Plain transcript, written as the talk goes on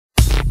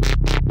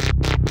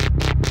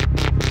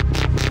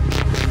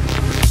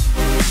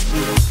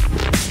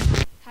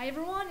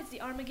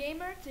a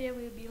gamer. Today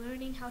we'll be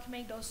learning how to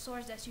make those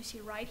swords that you see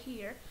right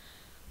here.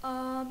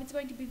 It's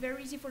going to be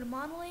very easy for the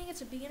modeling.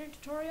 It's a beginner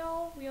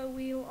tutorial.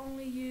 We'll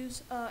only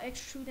use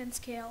extrude and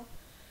scale.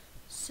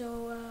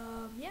 So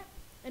yeah,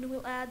 and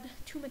we'll add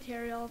two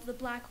materials, the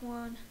black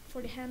one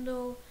for the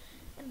handle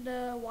and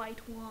the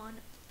white one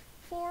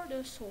for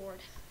the sword.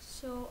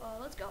 So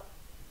let's go.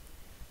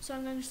 So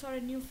I'm going to start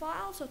a new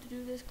file. So to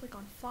do this, click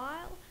on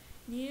File,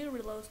 New,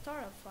 Reload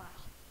Startup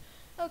File.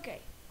 Okay,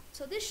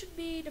 so this should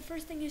be the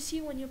first thing you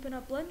see when you open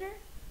up Blender.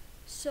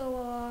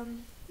 So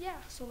yeah,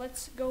 so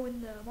let's go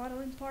in the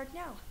modeling part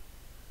now.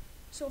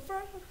 So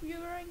first, what you're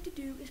going to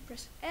do is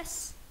press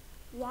S,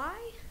 Y,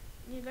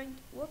 and you're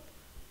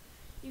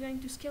going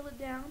to scale it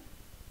down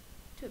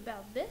to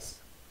about this.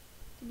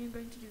 Then you're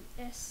going to do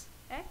S,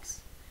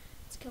 X,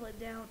 scale it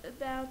down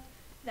about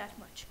that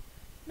much.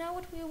 Now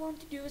what we want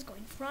to do is go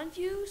in front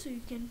view, so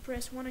you can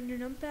press 1 on your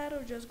numpad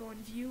or just go in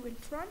view in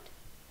front.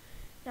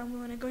 Now we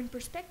want to go in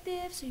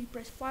perspective, so you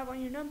press 5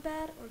 on your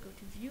numpad or go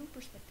to view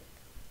perspective.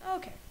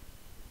 Okay.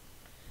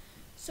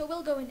 So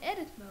we'll go in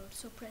edit mode,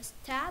 so press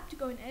tab to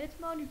go in edit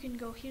mode. You can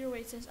go here where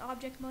it says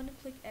object mode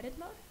and click edit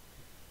mode.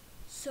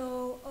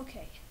 So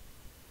okay,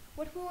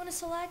 what we want to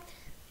select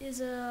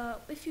is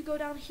if you go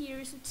down here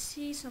you should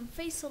see some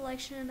face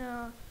selection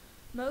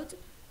mode,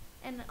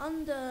 and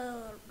on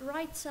the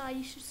right side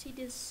you should see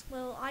this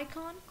little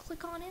icon.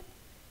 Click on it.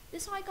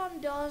 This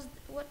icon does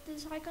what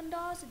this icon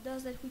does. It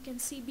does that we can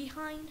see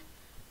behind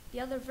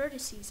the other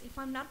vertices. If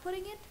I'm not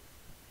putting it,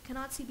 I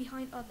cannot see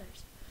behind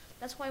others.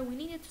 That's why we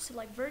needed to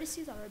select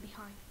vertices that are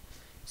behind.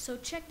 So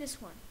check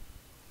this one.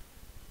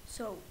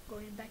 So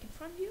going back in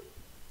front view.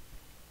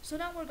 So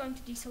now we're going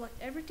to deselect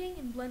everything.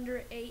 In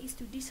Blender, A is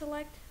to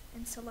deselect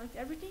and select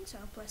everything. So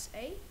I'll press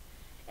A.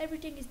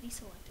 Everything is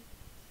deselected.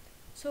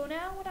 So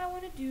now what I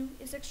want to do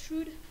is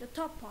extrude the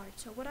top part.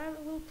 So what I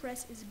will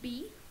press is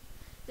B.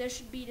 There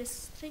should be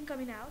this thing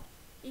coming out.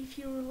 If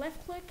you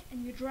left click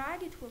and you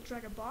drag, it will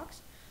drag a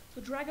box.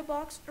 So drag a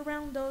box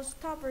around those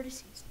top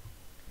vertices.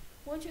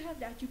 Once you have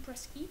that, you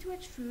press E to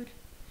extrude.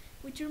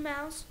 With your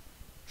mouse,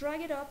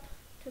 drag it up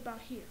to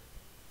about here.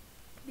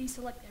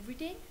 Deselect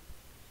everything.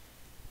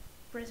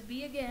 Press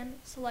B again,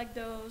 select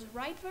those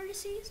right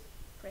vertices,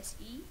 press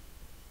E,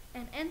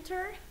 and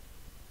enter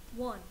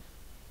 1.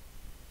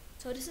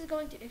 So this is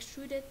going to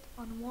extrude it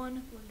on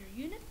one Blender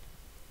unit.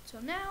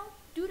 So now,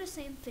 do the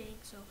same thing.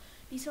 So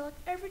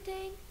deselect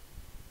everything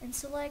and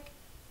select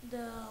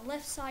the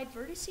left side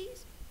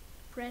vertices,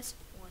 press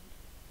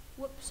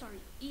 1.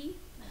 E,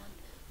 1.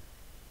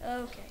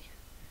 Okay,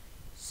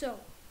 so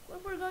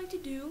what we're going to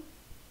do,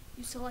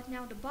 you select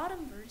now the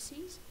bottom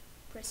vertices,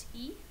 press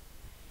E,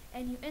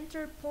 and you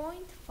enter 0.5.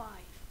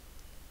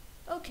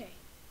 Okay,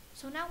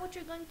 so now what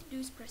you're going to do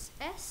is press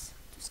S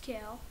to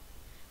scale.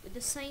 With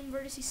the same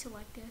vertices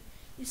selected,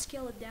 you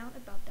scale it down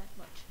about that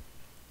much.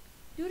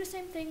 Do the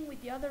same thing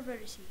with the other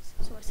vertices.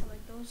 So I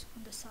select those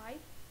on the side.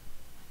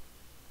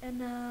 And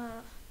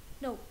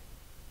no,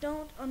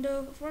 don't. On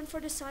the one for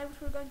the side,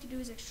 what we're going to do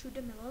is extrude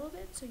them a little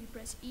bit. So you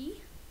press E,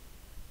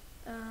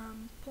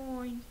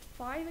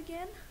 0.5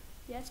 again.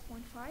 Yes,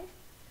 0.5.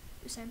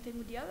 The same thing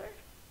with the other.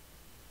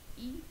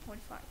 E,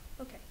 0.5.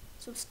 Okay,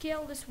 so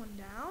scale this one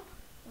down.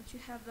 Once you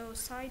have those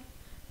side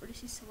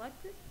vertices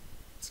selected,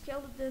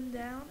 scale them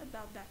down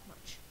about that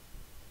much.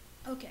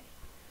 Okay,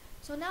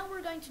 so now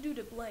we're going to do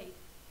the blade.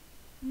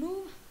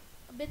 Move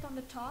a bit on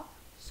the top,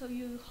 so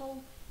you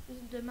hold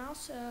the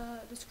mouse,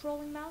 the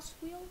scrolling mouse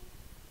wheel,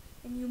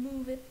 and you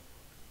move it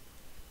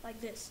like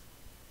this.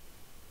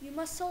 You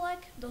must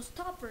select those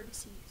top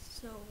vertices.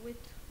 So with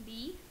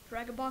B,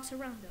 drag a box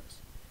around those.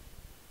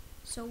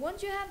 So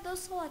once you have those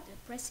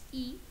selected, press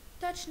E,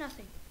 touch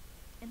nothing,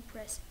 and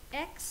press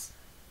X.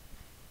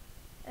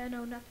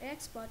 No, not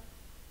X, but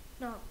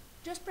no,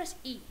 just press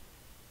E.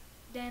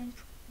 Then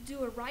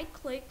do a right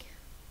click,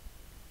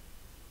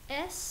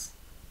 S,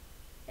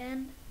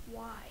 and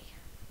Y.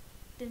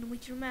 Then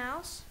with your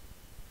mouse,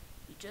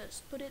 you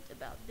just put it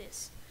about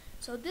this.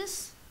 So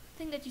this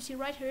thing that you see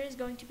right here is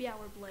going to be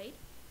our blade.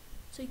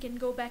 So you can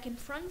go back in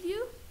front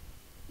view.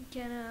 You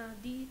can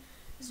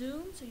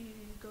de-zoom, so you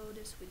go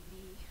this with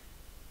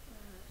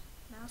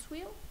the mouse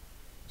wheel.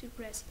 To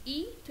press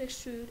E to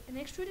extrude, and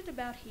extrude it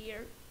about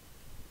here.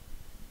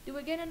 Do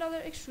again another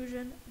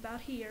extrusion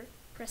about here.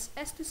 Press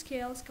S to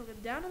scale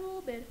it down a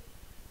little bit.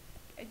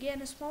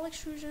 Again a small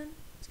extrusion,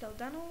 scale it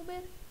down a little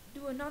bit.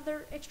 Do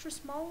another extra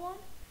small one.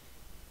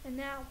 And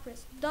now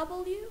press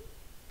W.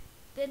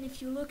 Then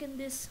if you look in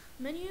this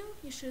menu,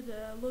 you should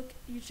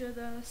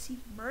see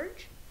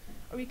merge,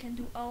 or you can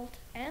do Alt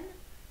N,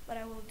 but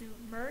I will do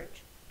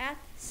merge at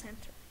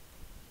center.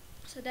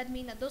 So that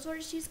means that those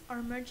vertices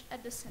are merged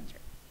at the center.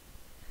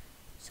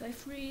 So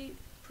if we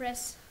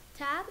press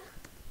tab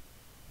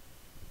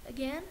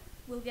again,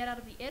 we'll get out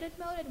of the edit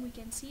mode and we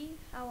can see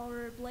how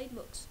our blade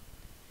looks.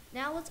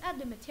 Now let's add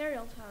the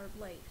material to our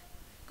blade.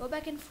 Go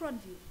back in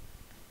front view.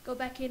 Go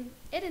back in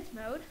edit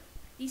mode,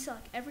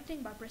 deselect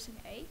everything by pressing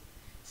A.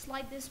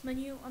 Slide this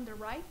menu on the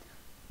right.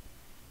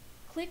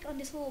 Click on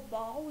this little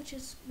ball, which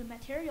is the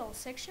material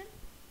section.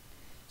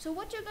 So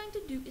what you're going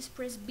to do is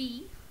press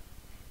B,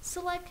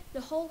 select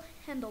the whole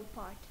handle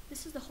part.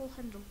 This is the whole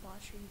handle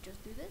part, so you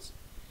just do this.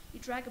 You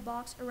drag a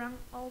box around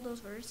all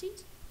those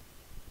vertices.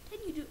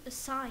 Then you do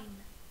assign.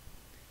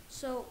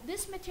 So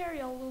this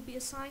material will be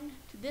assigned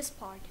to this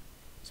part.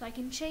 So I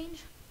can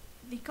change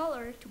the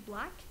color to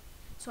black.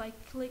 So I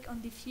click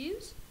on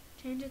diffuse,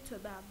 change it to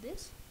about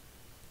this.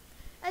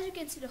 As you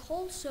can see, the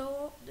whole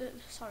sword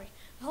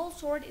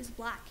is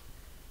black,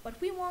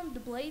 but we want the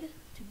blade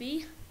to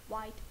be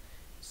white.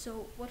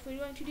 So what we're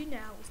going to do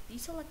now is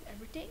deselect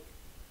everything.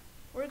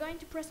 We're going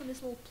to press on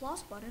this little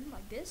plus button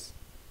like this.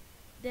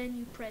 Then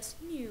you press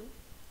new,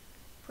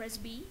 press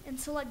B, and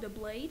select the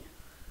blade.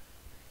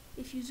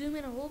 If you zoom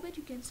in a little bit,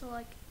 you can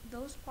select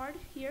those part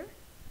here.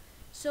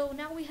 So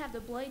now we have the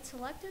blade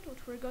selected.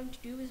 What we're going to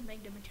do is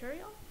make the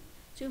material.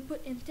 So you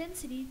put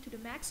intensity to the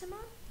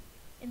maximum,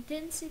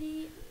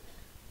 intensity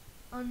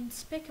on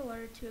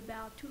specular to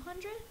about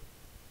 200,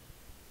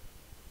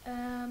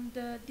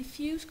 the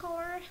diffuse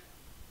color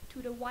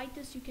to the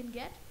whitest you can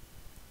get.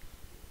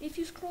 If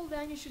you scroll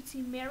down, you should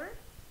see mirror.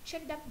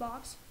 Check that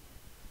box,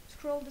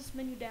 scroll this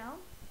menu down,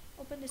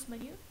 open this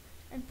menu,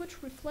 and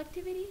put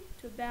reflectivity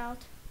to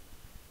about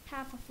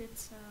half of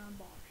its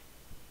bar.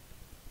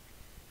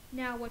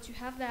 Now once you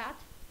have that,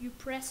 you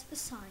press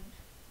assign.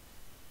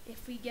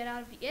 If we get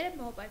out of the edit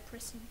mode by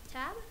pressing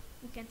tab,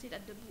 we can see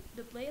that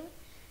the blade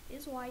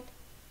is white.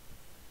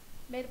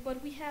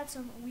 But we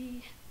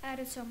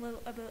added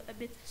a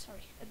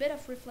bit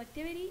of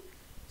reflectivity,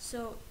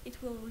 so it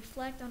will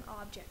reflect on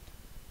object.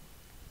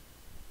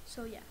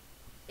 So yeah,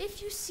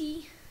 if you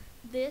see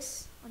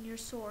this on your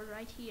sword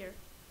right here,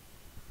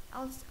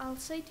 I'll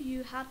say to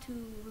you how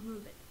to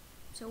remove it.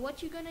 So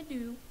what you're gonna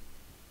do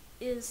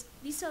is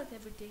deselect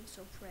everything.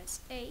 So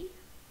press A,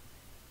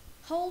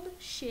 hold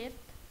Shift.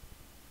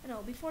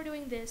 No, before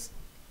doing this,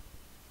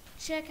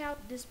 check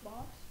out this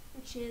box,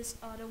 which is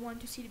the one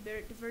to see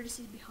the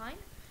vertices behind.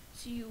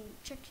 So you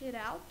check it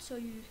out, so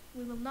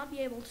we will not be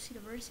able to see the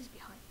vertices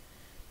behind.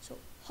 So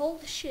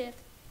hold Shift,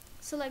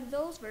 select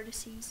those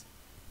vertices,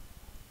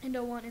 and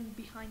the one in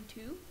behind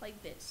too,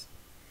 like this.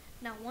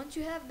 Now once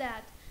you have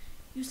that,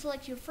 you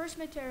select your first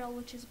material,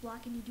 which is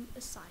black, and you do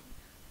assign.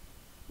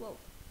 Whoa,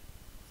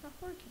 it's not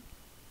working.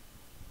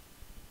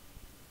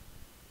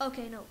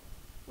 Okay, no,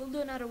 we'll do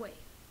another way.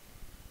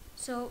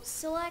 So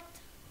select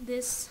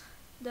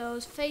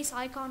those face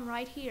icon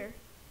right here.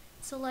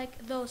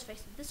 Select those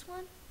faces, this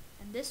one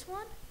and this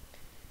one.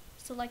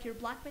 Select your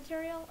black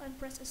material and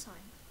press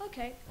assign.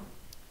 Okay,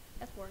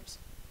 that works.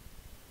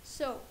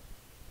 So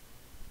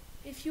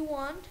if you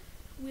want,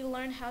 we'll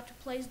learn how to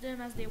place them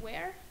as they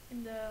were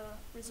in the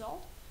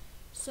result.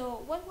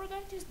 So what we're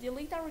going to do is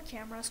delete our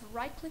camera. So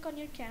right click on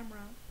your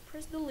camera,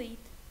 press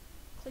delete,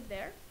 click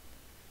there,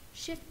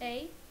 Shift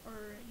A,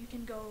 or you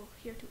can go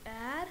here to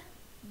add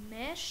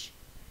mesh,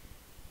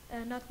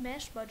 not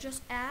mesh, but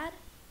just add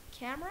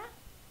camera.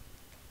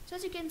 So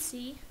as you can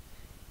see,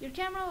 your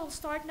camera will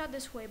start not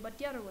this way, but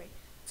the other way.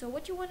 So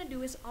what you want to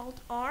do is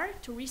Alt R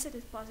to reset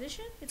its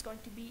position. It's going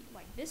to be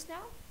like this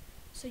now.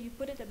 So you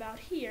put it about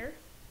here.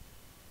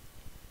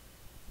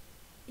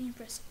 And you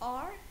press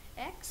R,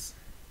 X,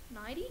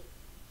 90.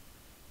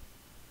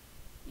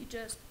 You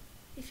just,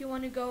 if you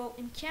want to go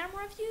in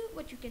camera view,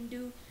 what you can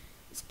do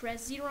is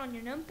press 0 on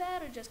your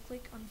numpad or just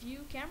click on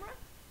view camera.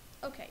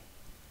 Okay.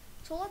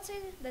 So let's say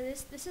that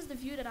this is the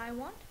view that I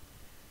want.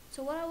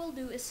 So what I will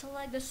do is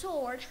select the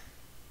sword,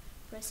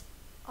 press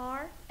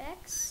Y,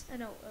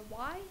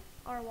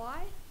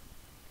 RY,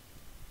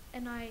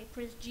 and I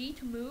press G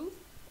to move,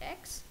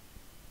 X,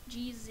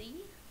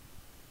 GZ,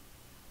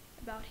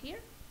 about here.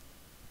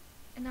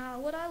 And now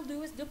what I'll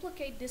do is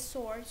duplicate this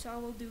sword, so I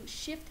will do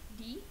Shift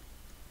D.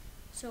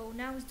 So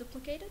now it's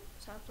duplicated,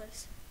 so I'll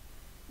press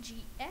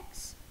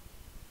GX.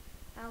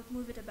 I'll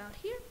move it about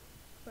here,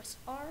 press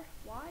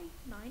RY,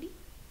 90,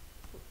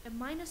 a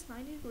minus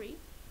 90 degree,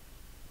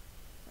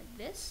 like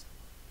this.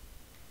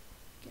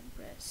 You can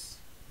press,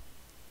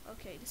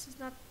 okay, this is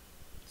not,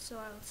 so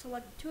I'll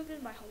select two of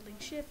them by holding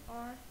Shift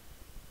R,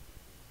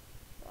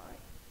 Y,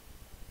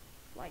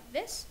 like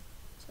this.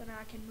 So now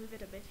I can move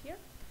it a bit here.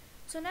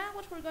 So now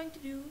what we're going to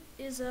do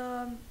is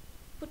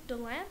put the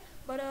lamp,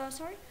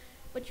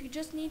 but you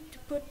just need to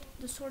put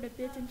the sword a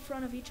bit in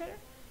front of each other.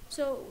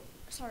 So,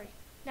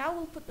 now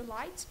we'll put the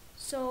lights.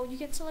 So you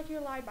can select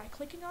your light by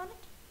clicking on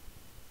it.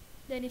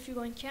 Then if you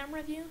go in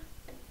camera view,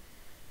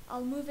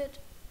 I'll move it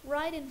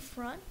right in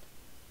front,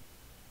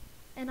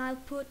 and I'll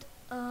put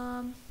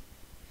the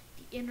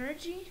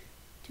energy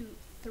to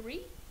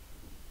 3.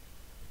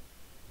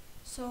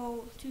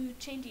 So to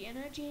change the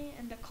energy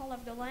and the color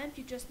of the lamp,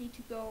 you just need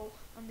to go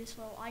on this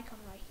little icon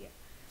right here.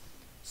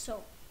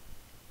 So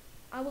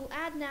I will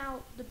add now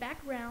the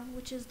background,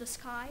 which is the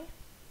sky.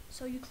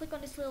 So you click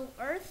on this little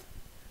earth,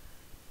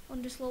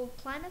 on this little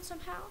planet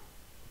somehow,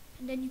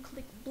 and then you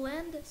click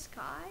blend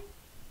sky,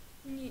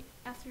 and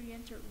after you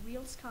enter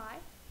real sky.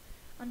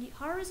 On the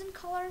horizon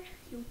color,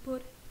 you'll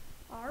put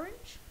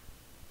orange,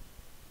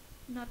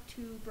 not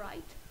too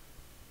bright.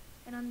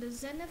 And on the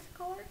zenith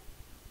color,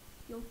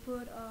 you'll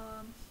put,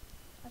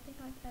 I think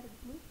I've added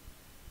blue.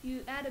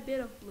 you add a bit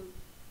of blue.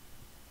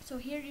 So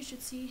here you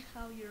should see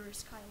how your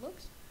sky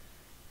looks.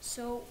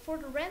 So for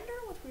the render,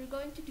 what we're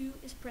going to do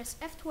is press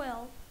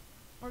F12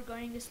 or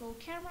going this little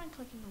camera and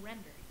clicking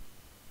render.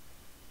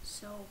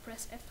 So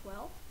press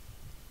F12.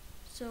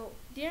 So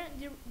the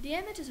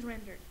image is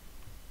rendered.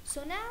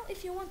 So now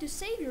if you want to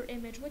save your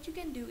image, what you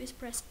can do is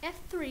press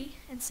F3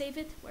 and save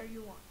it where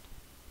you want.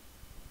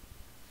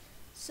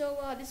 So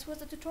this was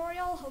the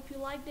tutorial. Hope you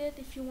liked it.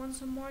 If you want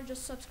some more,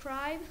 just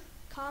subscribe,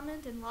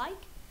 comment, and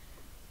like.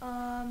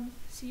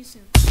 See you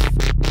soon.